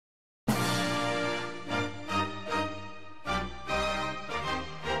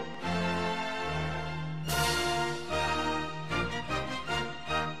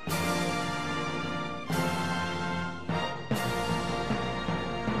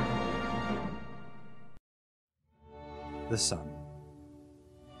the sun.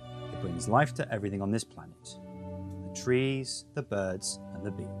 It brings life to everything on this planet. The trees, the birds, and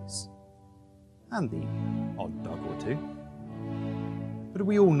the bees. And the odd dog or two. But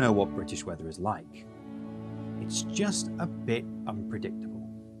we all know what British weather is like. It's just a bit unpredictable.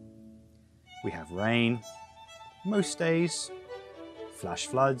 We have rain, most days, flash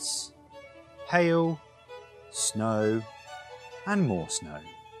floods, hail, snow, and more snow.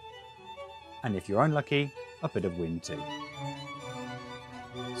 And if you're unlucky, a bit of wind too.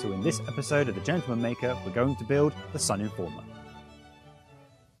 So in this episode of The Gentleman Maker, we're going to build the Sun Informer.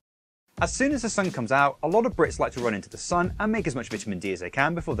 As soon as the sun comes out, a lot of Brits like to run into the sun and make as much vitamin D as they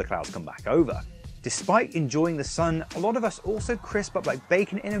can before the clouds come back over. Despite enjoying the sun, a lot of us also crisp up like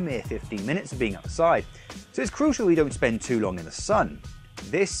bacon in a mere 15 minutes of being outside. So it's crucial we don't spend too long in the sun.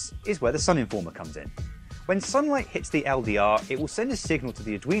 This is where the Sun Informer comes in. When sunlight hits the LDR, it will send a signal to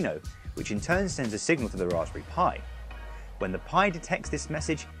the Arduino, which in turn sends a signal to the Raspberry Pi. When the Pi detects this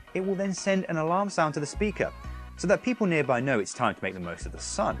message, it will then send an alarm sound to the speaker, so that people nearby know it's time to make the most of the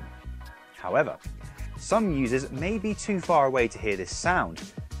sun. However, some users may be too far away to hear this sound,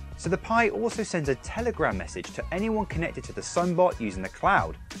 so the Pi also sends a telegram message to anyone connected to the Sunbot using the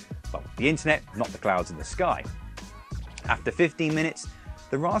cloud. Well, the internet, not the clouds in the sky. After 15 minutes,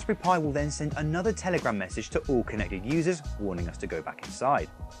 the Raspberry Pi will then send another telegram message to all connected users, warning us to go back inside.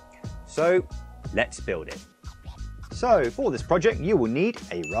 So, let's build it. So, for this project, you will need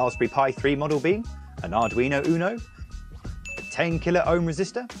a Raspberry Pi 3 Model B, an Arduino Uno, a 10 kilo ohm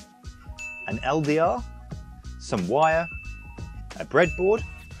resistor, an LDR, some wire, a breadboard,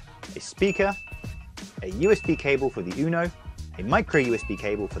 a speaker, a USB cable for the Uno, a micro USB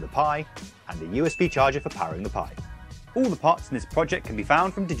cable for the Pi, and a USB charger for powering the Pi. All the parts in this project can be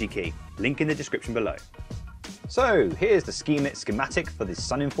found from DigiKey, link in the description below. So here's the schematic for the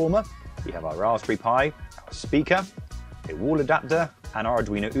Sun Informer. We have our Raspberry Pi, our speaker, a wall adapter, and our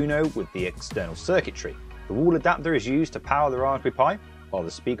Arduino Uno with the external circuitry. The wall adapter is used to power the Raspberry Pi, while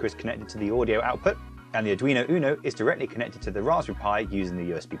the speaker is connected to the audio output, and the Arduino Uno is directly connected to the Raspberry Pi using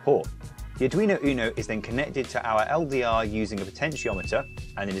the USB port. The Arduino Uno is then connected to our LDR using a potentiometer,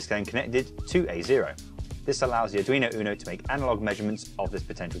 and it is then connected to A0. This allows the Arduino Uno to make analog measurements of this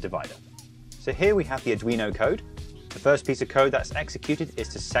potential divider. So here we have the Arduino code. The first piece of code that's executed is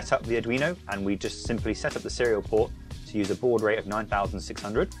to set up the Arduino, and we just simply set up the serial port to use a baud rate of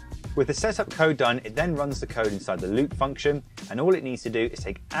 9600. With the setup code done, it then runs the code inside the loop function, and all it needs to do is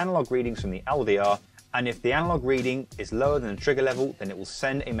take analog readings from the LDR, and if the analog reading is lower than the trigger level, then it will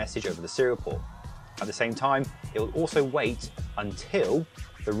send a message over the serial port. At the same time, it will also wait until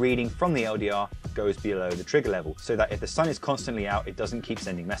the reading from the LDR goes below the trigger level, so that if the sun is constantly out, it doesn't keep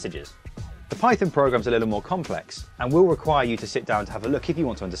sending messages. The Python program's a little more complex, and will require you to sit down to have a look if you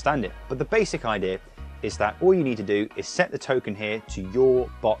want to understand it, but the basic idea is that all you need to do is set the token here to your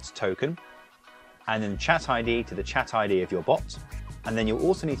bot's token, and then chat ID to the chat ID of your bot, and then you'll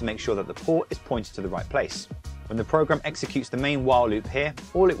also need to make sure that the port is pointed to the right place. When the program executes the main while loop here,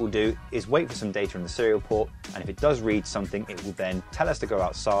 all it will do is wait for some data in the serial port, and if it does read something, it will then tell us to go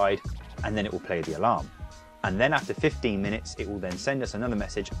outside, and then it will play the alarm. And then after 15 minutes, it will then send us another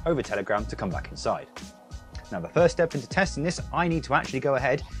message over Telegram to come back inside. Now the first step into testing this, I need to actually go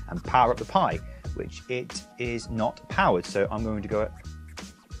ahead and power up the Pi, which it is not powered, so I'm going to go...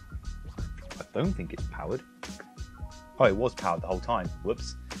 I don't think it's powered. Oh, it was powered the whole time,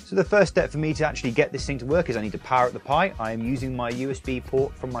 whoops. So the first step for me to actually get this thing to work is I need to power up the Pi. I am using my USB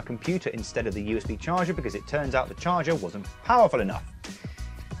port from my computer instead of the USB charger because it turns out the charger wasn't powerful enough.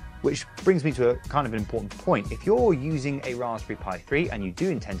 Which brings me to a kind of an important point. If you're using a Raspberry Pi 3 and you do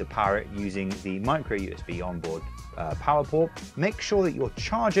intend to power it using the micro USB onboard power port, make sure that your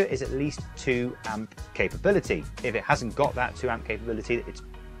charger is at least 2 amp capability. If it hasn't got that 2 amp capability, it's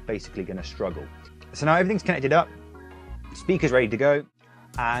basically going to struggle. So now everything's connected up, speaker's ready to go,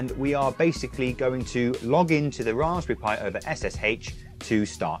 and we are basically going to log into the Raspberry Pi over SSH to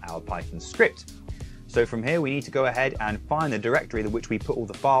start our Python script. So from here, we need to go ahead and find the directory in which we put all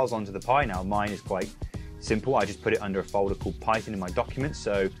the files onto the Pi. Now mine is quite simple. I just put it under a folder called Python in my documents.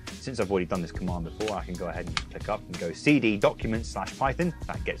 So since I've already done this command before, I can go ahead and click up and go cd documents/Python.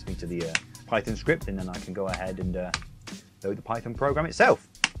 That gets me to the Python script, and then I can go ahead and load the Python program itself.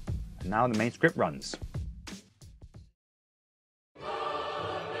 And now the main script runs.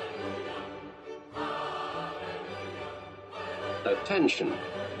 Attention,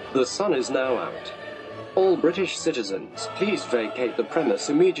 the sun is now out. All British citizens, please vacate the premise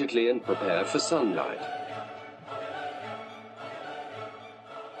immediately and prepare for sunlight.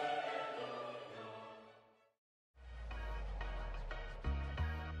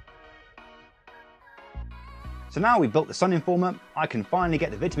 So now we've built the Sun Informer, I can finally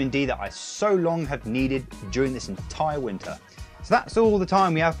get the vitamin D that I so long have needed during this entire winter. So that's all the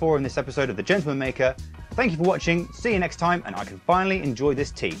time we have for in this episode of The Gentleman Maker. Thank you for watching, see you next time, and I can finally enjoy this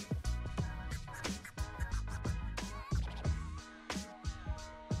tea.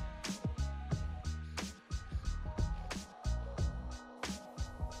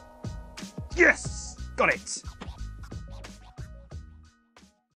 Yes! Got it!